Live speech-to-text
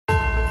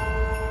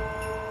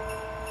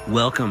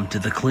Welcome to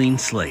The Clean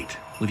Slate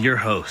with your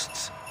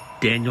hosts,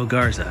 Daniel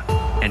Garza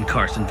and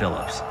Carson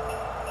Phillips,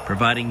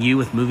 providing you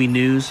with movie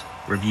news,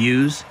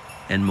 reviews,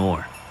 and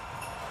more.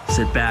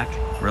 Sit back,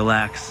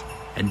 relax,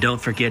 and don't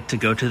forget to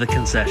go to the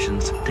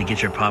concessions to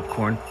get your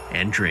popcorn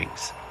and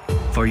drinks.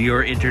 For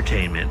your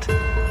entertainment,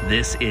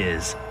 this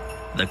is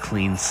The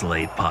Clean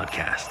Slate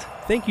Podcast.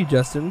 Thank you,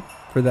 Justin,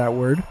 for that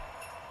word.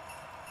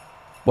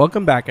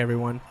 Welcome back,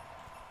 everyone,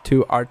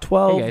 to our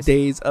 12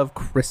 days of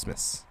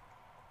Christmas.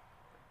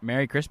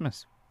 Merry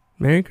Christmas.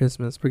 Merry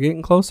Christmas. We're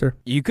getting closer.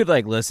 You could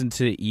listen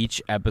to each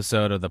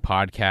episode of the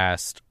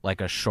podcast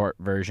like a short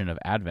version of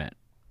Advent,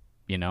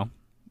 you know?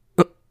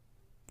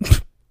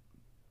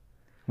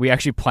 We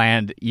actually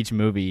planned each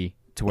movie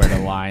to where the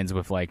lines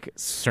with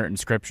certain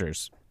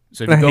scriptures.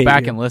 So if you go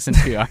back and listen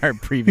to our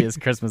previous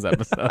Christmas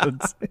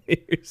episodes.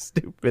 You're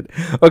stupid.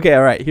 Okay,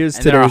 all right. Here's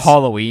today's. Our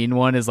Halloween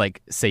one is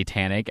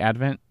Satanic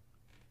Advent.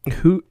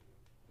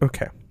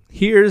 Okay.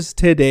 Here's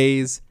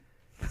today's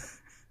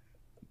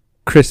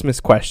Christmas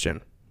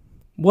question.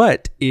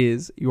 What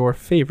is your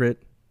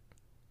favorite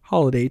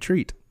holiday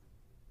treat?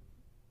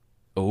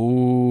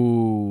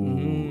 Oh,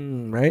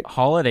 right?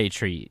 Holiday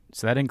treat.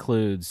 So that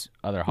includes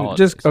other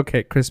holidays.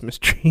 Christmas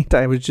treat.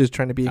 I was just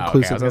trying to be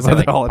inclusive of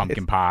other holidays.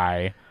 Pumpkin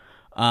pie.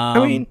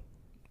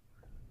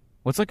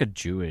 What's a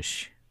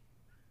Jewish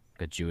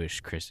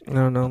Christmas? I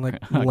don't know,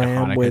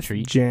 lamb with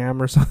treat?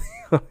 Jam or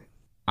something.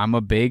 I'm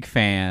a big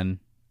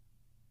fan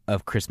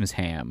of Christmas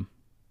ham.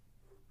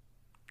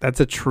 That's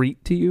a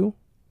treat to you?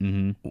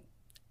 Mm-hmm.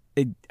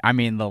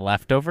 The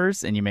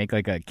leftovers, and you make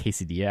a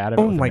quesadilla out of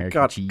it with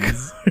American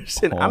cheese.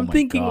 I'm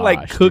thinking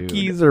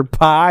cookies or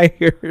pie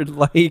or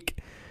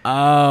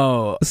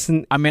Oh,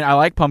 I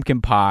like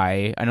pumpkin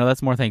pie. I know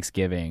that's more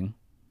Thanksgiving.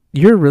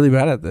 You're really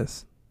bad at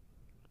this.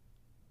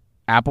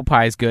 Apple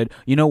pie is good.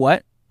 You know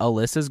what?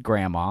 Alyssa's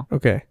grandma,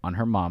 on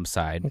her mom's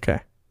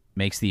side,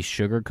 makes these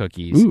sugar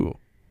cookies. Ooh.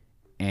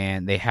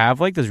 And they have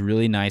this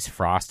really nice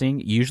frosting.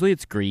 Usually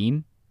it's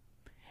green.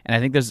 And I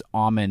think there's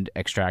almond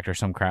extract or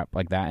some crap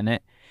like that in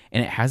it.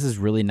 And it has this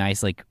really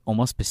nice,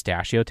 almost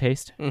pistachio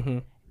taste. Mm-hmm.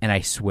 And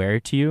I swear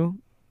to you,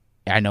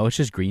 I know it's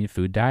just green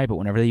food dye, but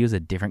whenever they use a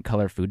different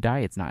color food dye,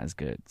 it's not as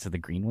good. So the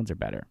green ones are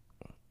better.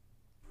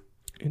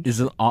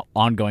 This is an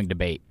ongoing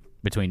debate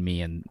between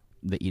me and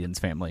the Edens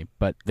family.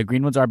 But the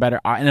green ones are better.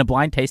 In a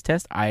blind taste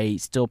test, I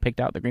still picked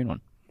out the green one.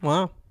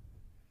 Wow.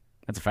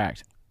 That's a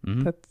fact.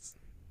 Mm-hmm.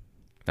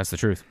 That's the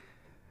truth.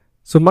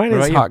 So mine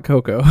is hot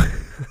cocoa.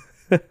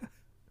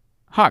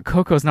 Hot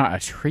cocoa is not a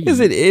treat. Yes,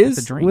 it is.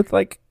 It's a drink. With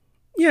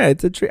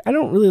it's a treat. I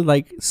don't really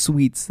like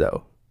sweets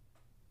though.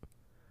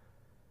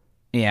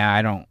 Yeah,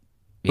 I don't.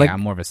 Yeah, I'm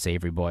more of a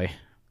savory boy.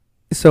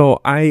 So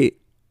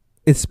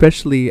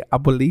especially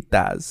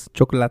abuelitas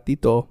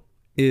chocolatito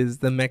is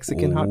the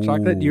Mexican hot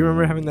chocolate. Do you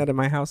remember having that at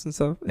my house and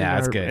stuff? Yeah,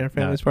 that's good. In our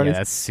family's parties? Yeah,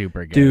 that's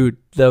super good. Dude,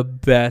 the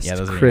best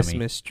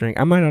Christmas drink.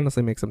 I might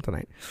honestly make some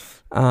tonight.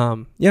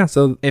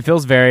 So it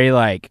feels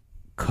very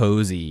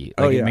cozy.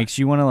 It makes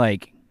you want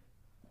to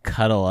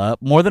cuddle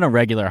up more than a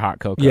regular hot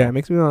cocoa. Yeah, it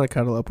makes me want to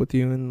cuddle up with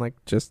you and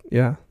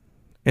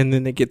and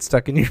then it gets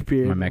stuck in your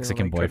beard. My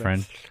Mexican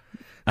boyfriend.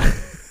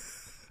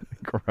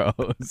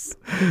 Gross.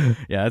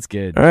 Yeah, that's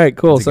good. All right,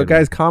 cool. So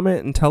guys,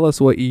 comment and tell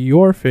us what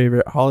your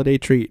favorite holiday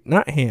treat,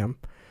 not ham,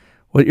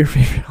 what your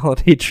favorite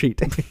holiday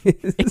treat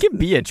is. It can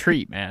be a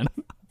treat, man.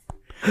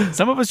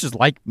 Some of us just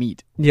like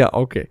meat. Yeah,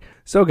 okay.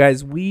 So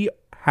guys, we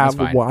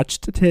have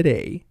watched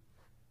today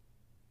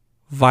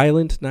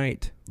Violent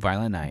Night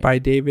by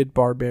David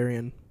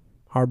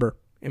Harbour.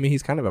 I mean,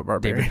 he's kind of a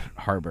barbarian. David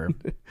Harbour.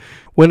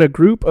 When a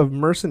group of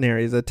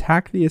mercenaries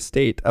attack the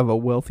estate of a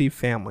wealthy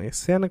family,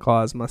 Santa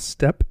Claus must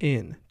step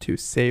in to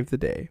save the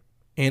day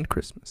and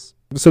Christmas.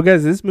 So,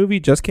 guys, this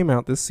movie just came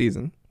out this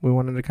season. We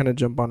wanted to kind of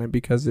jump on it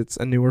because it's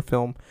a newer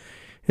film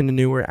and a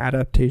newer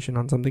adaptation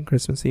on something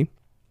Christmassy.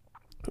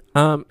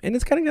 And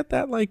it's kind of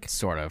got that,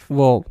 sort of.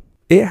 Well,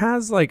 it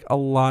has, a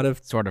lot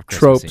of sort of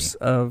tropes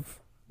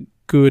of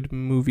good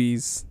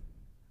movies.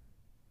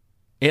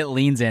 It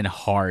leans in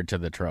hard to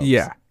the tropes.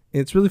 Yeah.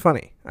 It's really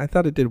funny. I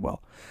thought it did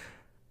well.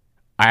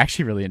 I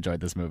actually really enjoyed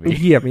this movie.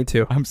 Yeah, me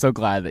too. I'm so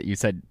glad that you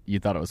said you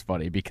thought it was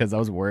funny because I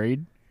was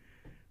worried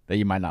that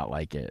you might not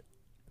like it.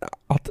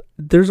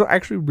 There's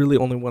actually really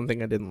only one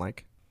thing I didn't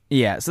like.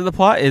 Yeah, so the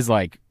plot is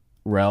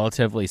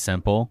relatively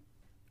simple,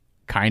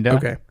 kind of.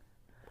 Okay.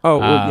 Oh,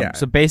 well, yeah.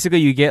 So basically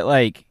you get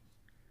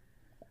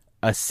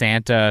a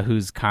Santa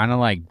who's kind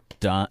of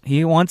done.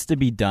 He wants to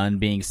be done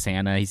being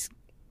Santa.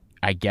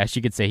 I guess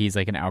you could say he's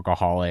an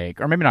alcoholic,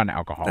 or maybe not an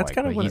alcoholic. That's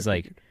kind of what he's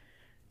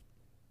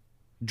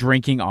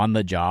drinking on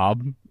the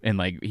job, and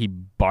he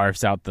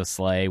barfs out the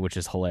sleigh, which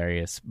is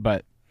hilarious.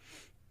 But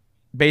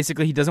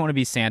basically, he doesn't want to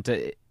be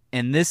Santa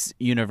in this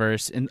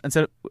universe. And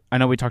so I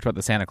know we talked about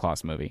the Santa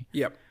Claus movie,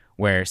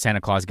 where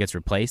Santa Claus gets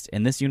replaced.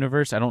 In this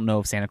universe, I don't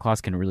know if Santa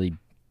Claus can really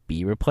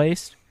be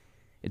replaced.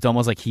 It's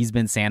almost like he's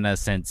been Santa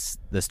since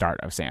the start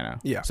of Santa.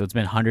 Yeah. So it's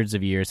been hundreds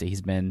of years that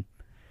he's been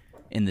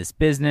in this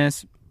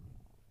business.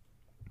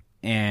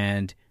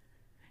 And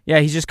Yeah,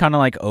 he's just kind of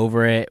like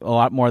over it. A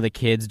lot more of the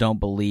kids don't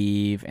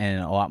believe,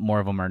 and a lot more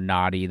of them are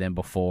naughty than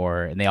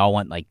before, and they all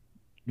want like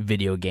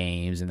video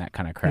games and that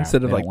kind of crap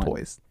Instead of They like don't want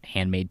toys.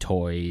 handmade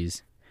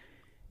toys.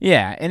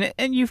 Yeah,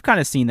 and you've kind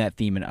of seen that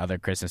theme in other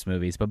Christmas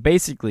movies, but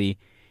basically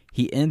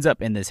he ends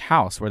up in this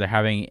house where they're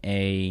having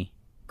a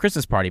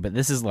Christmas party, but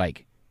this is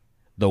like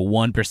the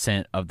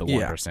 1% of the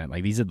 1%.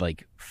 Like these are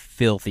like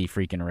filthy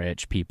freaking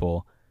rich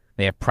people.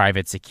 They have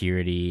private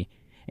security,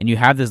 and you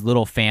have this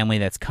little family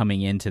that's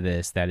coming into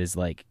this that is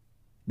like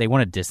they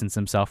want to distance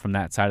themselves from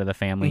that side of the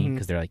family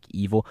because they're like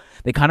evil.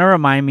 They kind of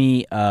remind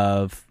me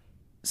of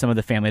some of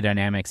the family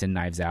dynamics in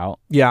Knives Out.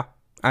 Yeah,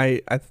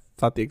 I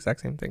thought the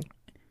exact same thing.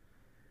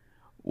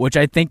 Which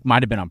I think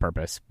might have been on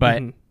purpose.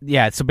 But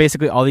yeah, so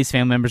basically all these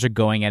family members are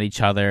going at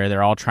each other.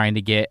 They're all trying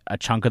to get a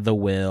chunk of the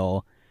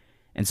will.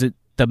 And so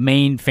the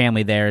main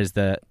family there is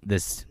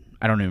this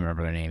I don't even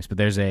remember their names, but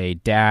there's a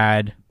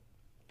dad,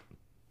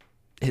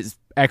 his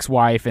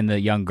ex-wife, and the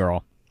young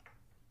girl.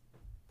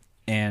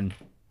 And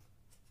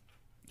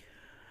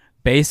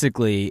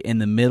basically in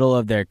the middle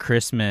of their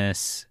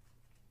Christmas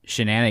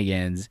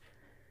shenanigans,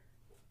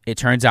 it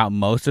turns out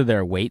most of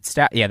their wait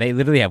staff, yeah, they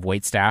literally have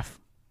wait staff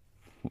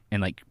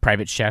and like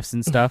private chefs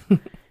and stuff.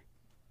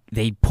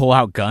 They pull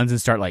out guns and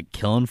start like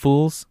killing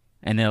fools,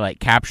 and they're like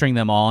capturing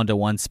them all into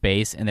one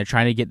space, and they're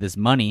trying to get this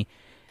money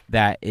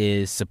that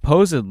is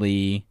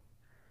supposedly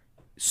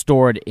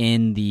stored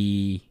in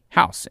the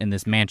house in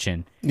this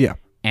mansion. Yeah.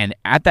 And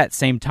at that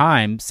same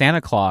time, Santa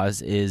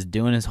Claus is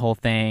doing his whole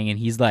thing, and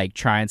he's like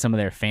trying some of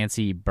their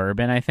fancy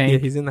bourbon, I think. Yeah,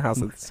 he's in the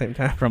house at the same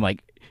time. From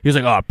like, he was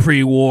like, oh,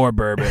 pre-war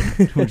bourbon,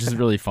 which is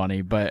really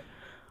funny. But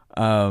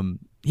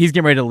he's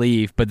getting ready to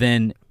leave, but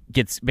then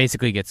gets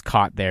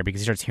caught there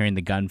because he starts hearing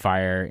the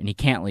gunfire, and he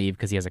can't leave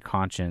because he has a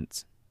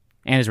conscience,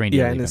 and his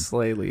reindeer. Yeah, and his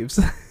sleigh leaves.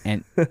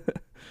 And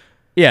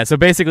yeah, so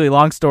basically,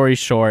 long story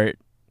short,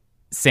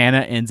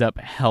 Santa ends up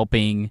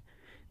helping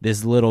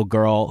this little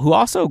girl who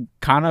also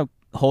kind of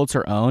holds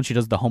her own. She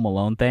does the Home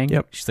Alone thing.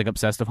 Yep. She's like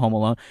obsessed with Home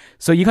Alone.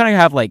 So you kind of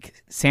have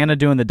like Santa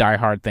doing the Die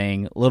Hard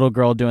thing, little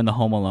girl doing the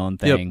Home Alone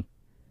thing. Yep.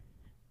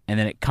 And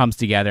then it comes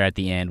together at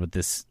the end with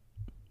this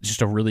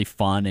just a really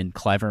fun and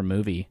clever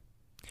movie.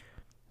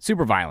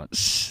 Super violent.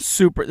 This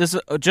is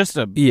just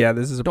a... Yeah,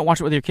 this is a... Don't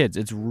watch it with your kids.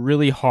 It's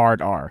really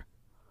hard R.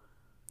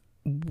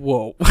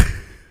 Whoa.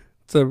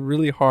 It's a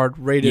really hard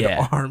rated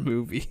R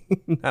movie.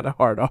 Not a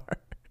hard R.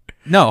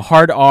 No,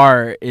 hard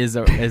R is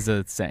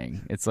a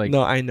saying. It's like...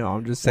 No, I know.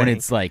 I'm just saying. When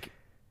it's like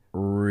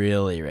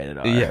really rated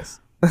R. Yes.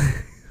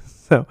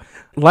 So,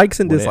 likes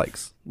and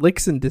dislikes.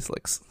 Licks and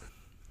dislikes.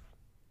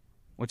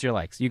 What's your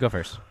likes? You go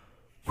first.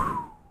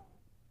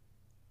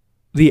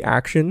 The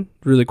action,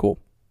 really cool.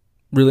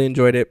 Really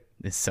enjoyed it.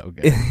 It's so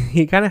good.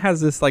 He kind of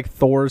has this like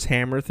Thor's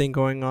hammer thing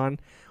going on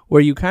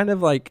where you kind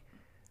of like...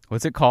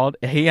 What's it called?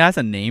 He has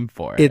a name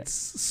for it.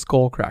 It's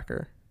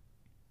Skullcracker.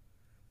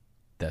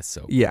 That's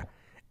so cool. Yeah.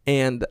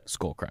 And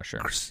Skull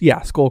Crusher.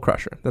 Yeah, Skull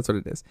Crusher. That's what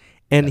it is.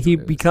 And he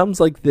becomes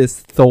like this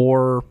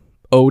Thor,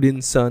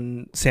 Odin's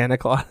son, Santa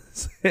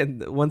Claus.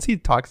 And once he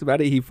talks about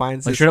it, he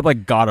finds like this... straight up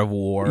like God of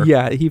War.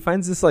 Yeah, he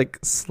finds this like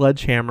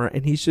sledgehammer,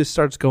 and he just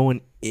starts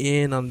going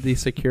in on the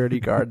security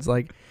guards.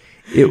 Like...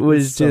 It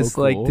was so just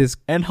cool. Like this,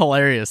 and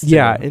hilarious too.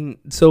 Yeah, and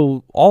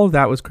so all of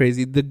that was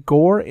crazy. The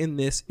gore in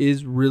this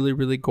is really,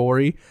 really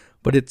gory,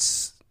 but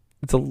it's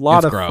a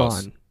lot of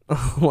gross.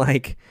 Fun.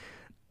 Like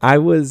I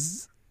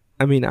was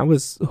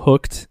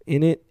hooked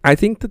in it. I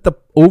think that the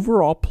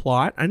overall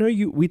plot, I know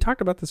we talked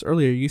about this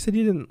earlier. You said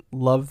you didn't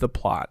love the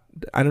plot.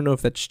 I don't know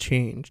if that's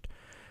changed,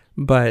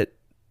 but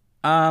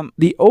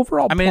the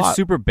overall plot it's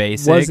super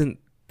basic. Wasn't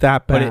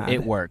that bad, but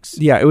it works.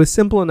 Yeah, it was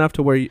simple enough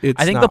to where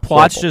it's I think not the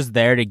plot's horrible. just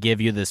there to give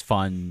you this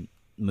fun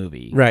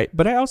movie. Right.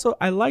 But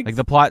I like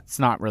the plot's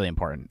not really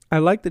important. I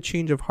like the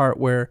change of heart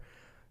where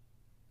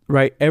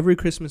right, every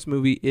Christmas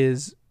movie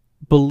is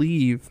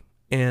believe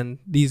and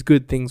these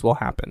good things will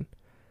happen.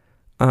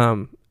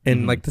 And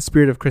like the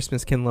spirit of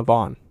Christmas can live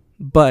on.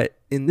 But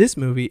in this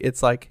movie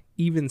it's like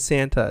even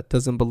Santa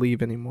doesn't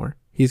believe anymore.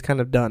 He's kind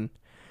of done.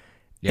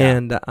 Yeah.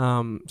 And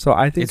so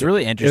I think it's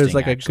really interesting. It was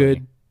like actually a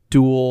good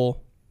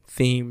dual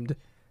themed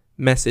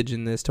message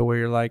in this to where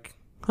you're like,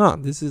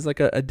 this is like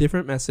a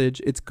different message.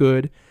 It's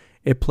good.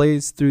 It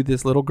plays through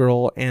this little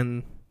girl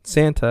and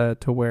Santa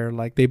to where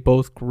like they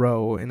both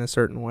grow in a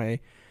certain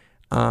way.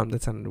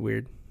 That sounded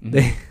weird.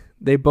 Mm-hmm.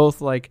 They both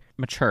like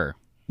mature.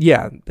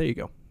 Yeah, there you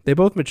go. They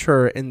both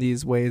mature in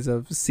these ways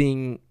of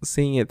seeing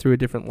it through a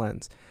different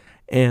lens.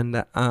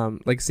 And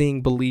like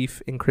seeing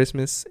belief in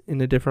Christmas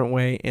in a different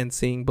way and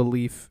seeing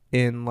belief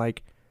in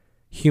like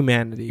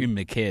humanity. In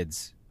the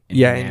kids.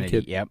 Yeah, and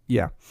kid. Yep.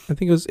 Yeah. I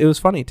think it was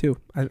funny too.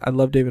 I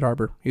love David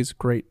Harbour. He's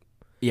great.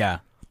 Yeah.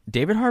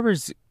 David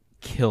Harbour's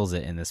kills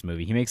it in this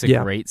movie. He makes a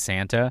great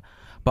Santa,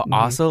 but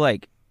also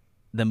like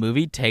the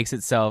movie takes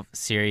itself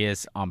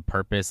serious on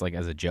purpose, like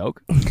as a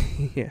joke.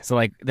 Yeah. So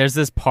like there's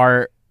this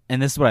part, and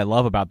this is what I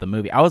love about the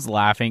movie. I was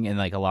laughing and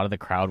like a lot of the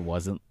crowd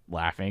wasn't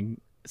laughing.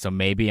 So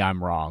maybe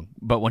I'm wrong.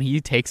 But when he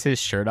takes his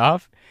shirt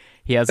off,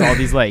 he has all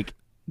these like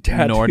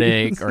Tattoos.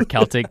 Nordic or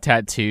Celtic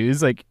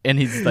tattoos, like, and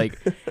he's like,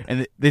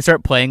 and they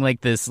start playing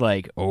like this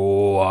like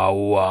oh wow,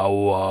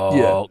 wow,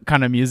 wow,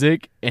 kind of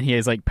music, and he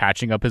is like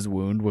patching up his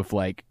wound with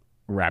like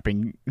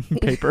wrapping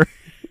paper.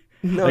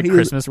 No, like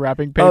Christmas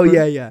wrapping paper. Oh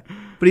yeah.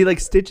 But he like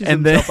stitches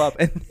And himself up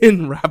and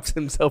then wraps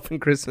himself in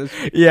Christmas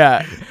paper.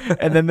 Yeah.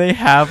 And then they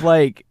have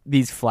like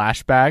these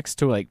flashbacks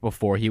to like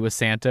before he was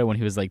Santa, when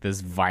he was like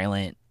this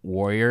violent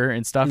warrior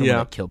and stuff, and would,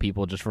 like, kill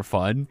people just for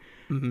fun.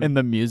 Mm-hmm. And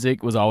the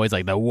music was always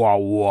like the wah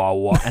wah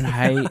wah, and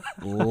I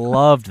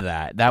loved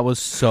that. That was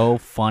so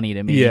funny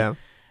to me. Yeah.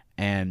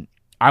 And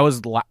I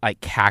was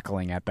like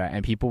cackling at that,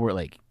 and people were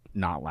like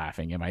not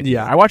laughing at my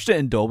Yeah. I watched it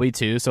in Dolby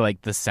too, so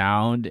like the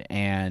sound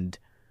and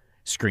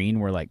screen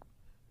were like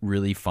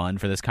really fun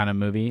for this kind of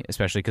movie,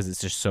 especially because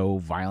it's just so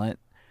violent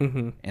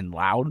and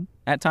loud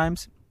at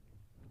times.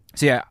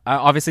 So yeah,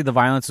 obviously the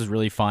violence was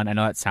really fun. I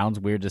know that sounds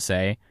weird to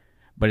say,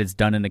 but it's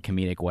done in a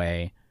comedic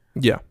way.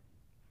 Yeah.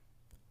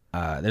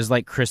 There's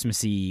like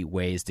Christmassy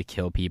ways to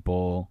kill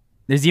people.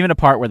 There's even a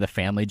part where the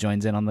family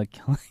joins in on the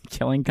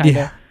killing kind of.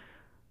 Yeah.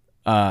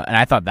 And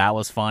I thought that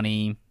was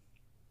funny.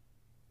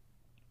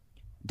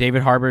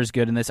 David Harbour is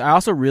good in this. I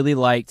also really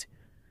liked,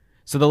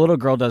 so the little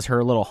girl does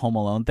her little Home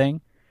Alone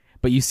thing,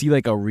 but you see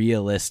like a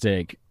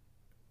realistic-ish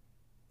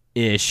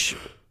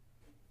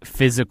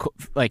physical,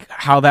 like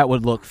how that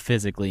would look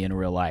physically in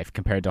real life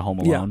compared to Home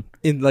Alone.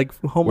 Yeah. In like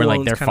Home where Alone,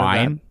 like they're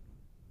fine.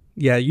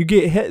 Yeah, you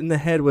get hit in the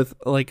head with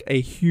like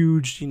a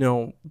huge,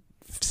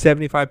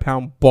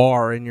 75-pound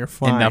bar and you're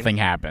fine. And nothing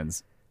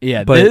happens.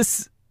 Yeah, but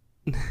this,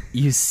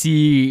 you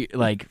see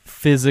like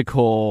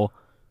physical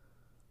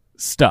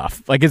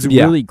stuff. Like it's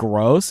really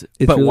gross,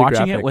 it's but really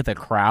watching graphic. it with a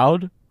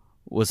crowd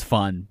was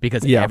fun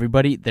because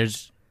everybody,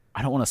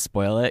 I don't want to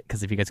spoil it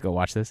because if you guys go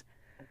watch this,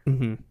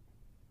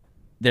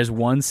 there's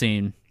one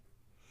scene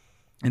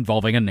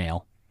involving a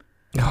nail.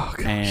 Oh,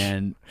 gosh.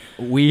 And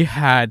we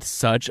had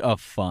such a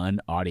fun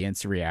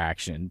audience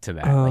reaction to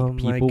that. Oh, like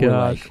people my were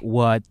gosh. like,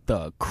 "What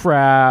the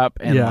crap?"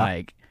 and Yeah.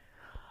 like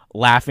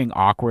laughing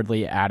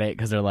awkwardly at it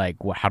because they're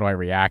like, well, "How do I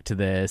react to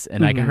this?"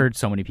 And I heard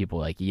so many people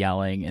like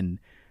yelling. And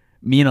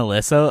me and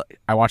Alyssa,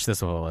 I watched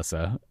this with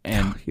Alyssa,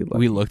 and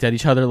we looked at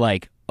each other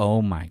like,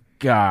 "Oh my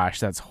gosh,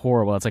 that's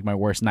horrible! It's like my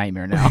worst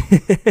nightmare now."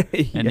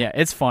 And yeah,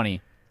 it's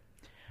funny.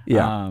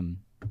 Yeah.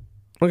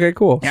 Okay,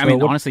 cool. Yeah, So I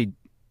mean, honestly,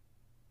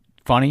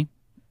 funny.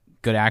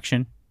 Good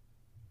action.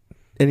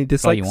 Any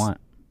That's all dislikes? you want.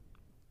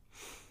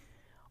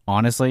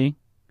 Honestly,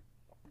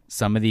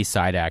 some of these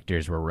side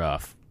actors were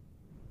rough.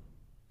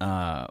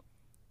 And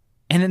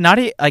not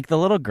like the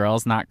little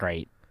girl's not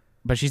great,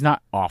 but she's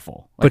not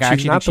awful. Like, But I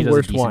she's actually not think she the does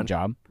worst a decent one.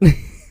 job.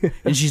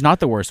 And she's not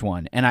the worst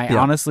one. And I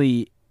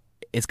honestly,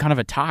 it's kind of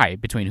a tie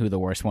between who the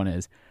worst one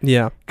is.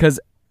 Yeah. Because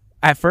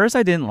at first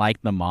I didn't like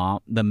the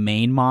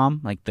main mom,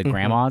 like the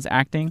grandma's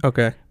acting.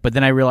 Okay. But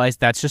then I realized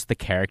that's just the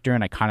character,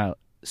 and I kind of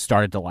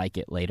started to like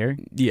it later.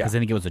 Yeah. Because I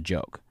think it was a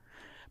joke.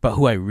 But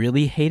who I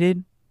really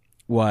hated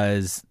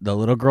was the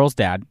little girl's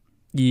dad.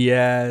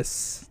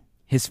 Yes.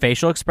 His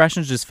facial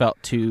expressions just felt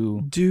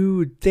too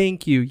Dude,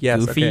 thank you.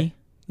 Yes. goofy. Okay.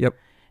 Yep.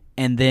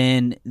 And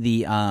then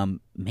the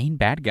main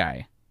bad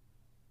guy.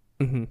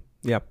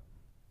 Yep.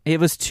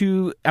 It was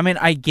too... I mean,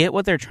 I get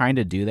what they're trying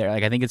to do there.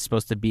 Like, I think it's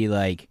supposed to be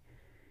like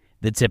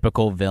the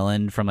typical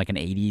villain from like an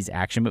 80s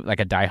action movie, like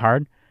a Die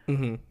Hard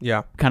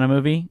Yeah. kind of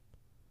movie.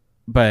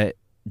 But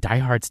Die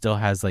Hard still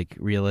has like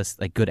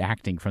like good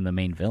acting from the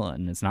main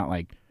villain. It's not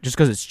like just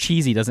because it's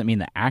cheesy doesn't mean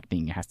the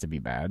acting has to be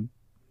bad.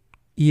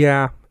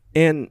 Yeah.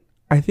 And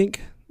I think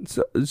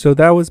so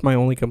that was my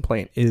only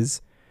complaint,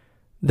 is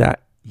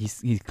that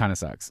He kind of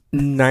sucks.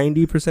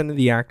 90% of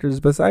the actors,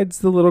 besides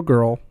the little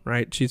girl,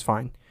 right? She's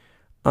fine.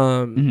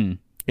 And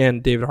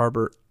David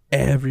Harbour,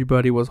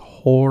 everybody was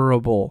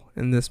horrible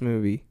in this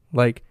movie.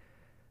 Like,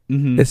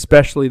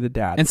 especially the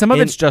dad. And some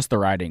of it's just the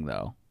writing,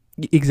 though.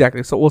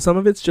 Exactly. So, well, some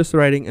of it's just the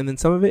writing, and then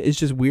some of it is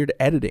just weird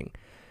editing.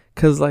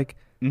 Because, like,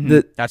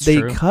 That's they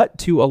true. cut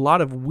to a lot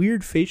of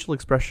weird facial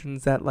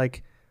expressions that,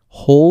 like,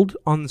 hold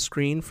on the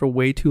screen for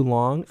way too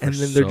long, and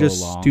then they're so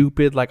just long.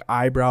 stupid, like,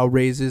 eyebrow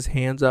raises,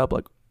 hands up,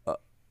 like,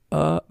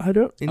 I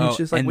don't... And it's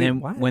just like, and wait,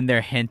 then what? when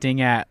they're hinting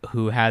at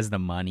who has the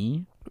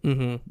money,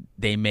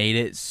 they made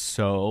it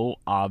so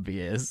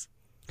obvious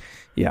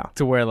Yeah.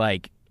 to where,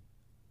 like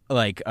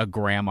a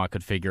grandma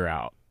could figure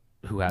out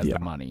who has the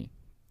money.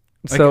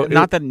 Like, So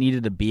not that it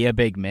needed to be a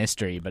big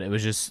mystery, but it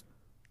was just,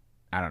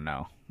 I don't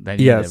know. They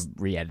needed to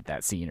re-edit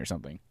that scene or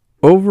something.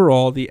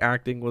 overall, the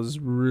acting was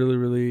really,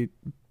 really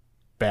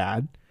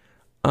bad.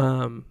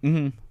 But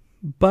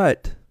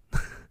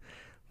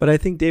I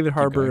think David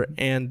Harbour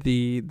and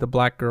the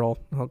black girl,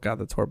 oh God,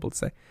 that's horrible to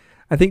say.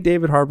 I think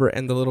David Harbour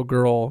and the little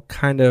girl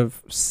kind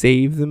of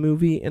save the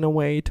movie in a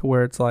way to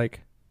where it's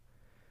like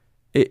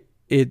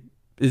it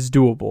is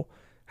doable.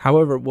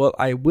 However, what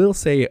I will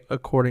say,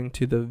 according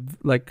to the,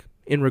 like,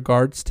 in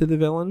regards to the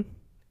villain,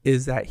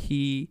 is that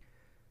he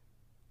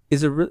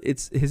is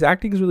his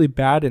acting is really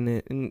bad in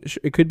it, and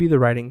it could be the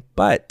writing,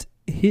 but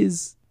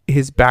his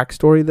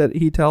backstory that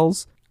he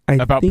tells, I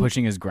About think,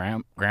 pushing his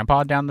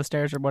grandpa down the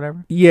stairs or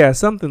whatever? yeah,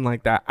 something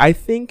like that. I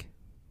think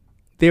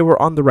they were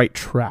on the right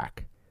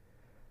track.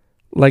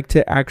 Like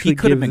to actually He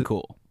could have been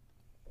cool.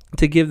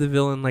 To give the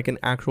villain like an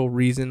actual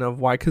reason of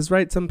why, because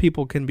right, some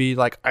people can be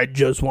like, I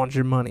just want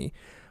your money,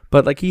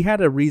 but like he had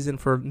a reason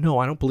for, no,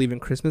 I don't believe in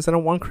Christmas, I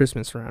don't want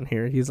Christmas around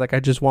here. He's like, I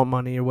just want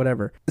money or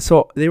whatever.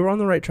 So they were on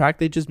the right track.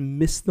 They just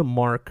missed the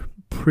mark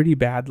pretty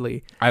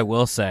badly. I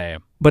will say,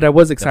 but I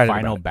was excited. The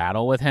final about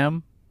battle with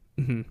him,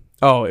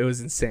 oh, it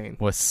was insane.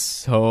 was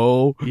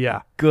so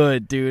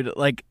good, dude.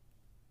 Like,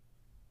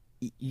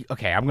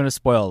 okay, I'm gonna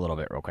spoil a little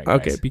bit real quick.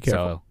 Okay, guys. be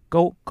careful.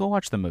 So go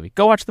watch the movie.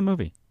 Go watch the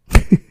movie.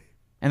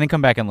 And then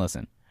come back and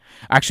listen.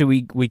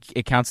 Actually, we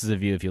it counts as a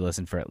view if you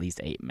listen for at least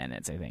 8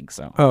 minutes, I think.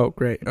 So. Oh,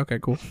 great. Okay,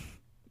 cool.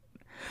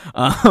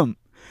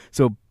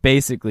 So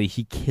basically,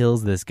 he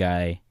kills this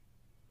guy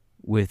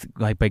with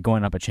like by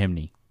going up a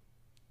chimney.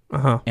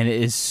 And it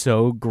is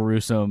so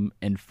gruesome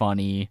and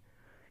funny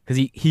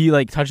because he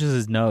like touches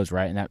his nose,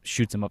 right, and that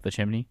shoots him up the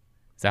chimney.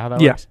 Is that how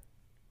that works?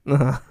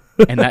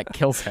 And that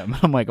kills him.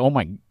 I'm like, oh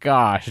my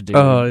gosh, dude.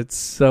 Oh, it's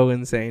so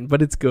insane,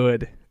 but it's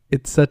good.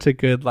 It's such a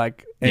good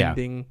like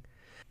ending.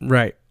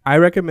 Right. I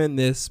recommend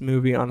this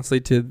movie honestly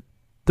to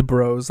the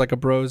bros, like a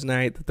bros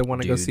night that they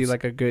want to go see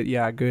like a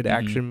good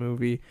action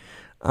movie.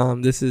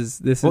 This is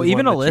well,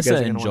 even one that you guys Alyssa are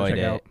gonna wanna enjoyed check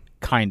it, out.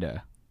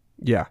 kinda.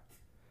 Yeah.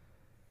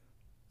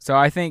 So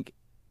I think,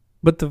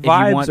 but the if you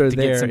want vibes are to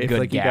get there. some If good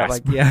like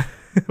gasp. you got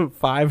like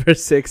 5 or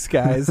 6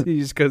 guys,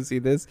 you just go see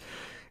this.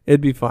 It'd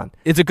be fun.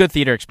 it's a good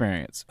theater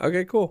experience.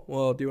 Okay, cool.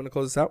 Well, do you want to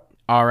close this out?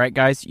 All right,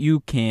 guys,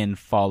 you can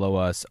follow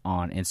us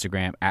on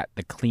Instagram at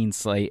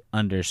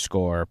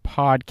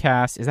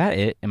 @thecleanslate_podcast. Is that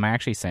it? Am I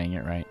actually saying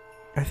it right?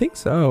 I think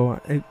so.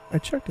 I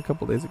checked a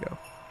couple days ago.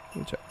 Let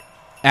me check.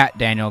 At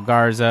Daniel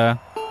Garza,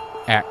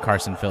 at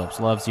Carson Phillips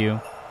Loves You.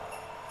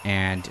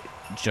 And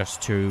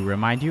just to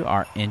remind you,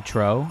 our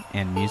intro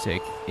and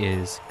music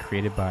is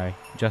created by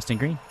Justin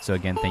Green. So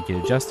again, thank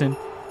you to Justin.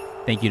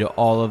 Thank you to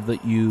all of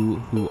you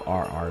who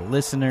are our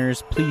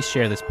listeners. Please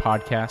share this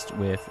podcast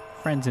with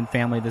friends and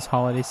family this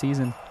holiday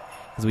season,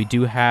 because we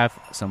do have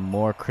some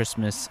more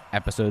Christmas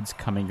episodes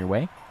coming your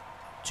way.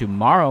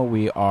 Tomorrow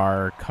we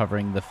are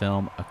covering the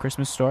film A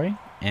Christmas Story,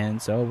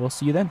 and so we'll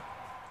see you then.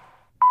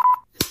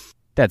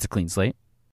 That's a clean slate.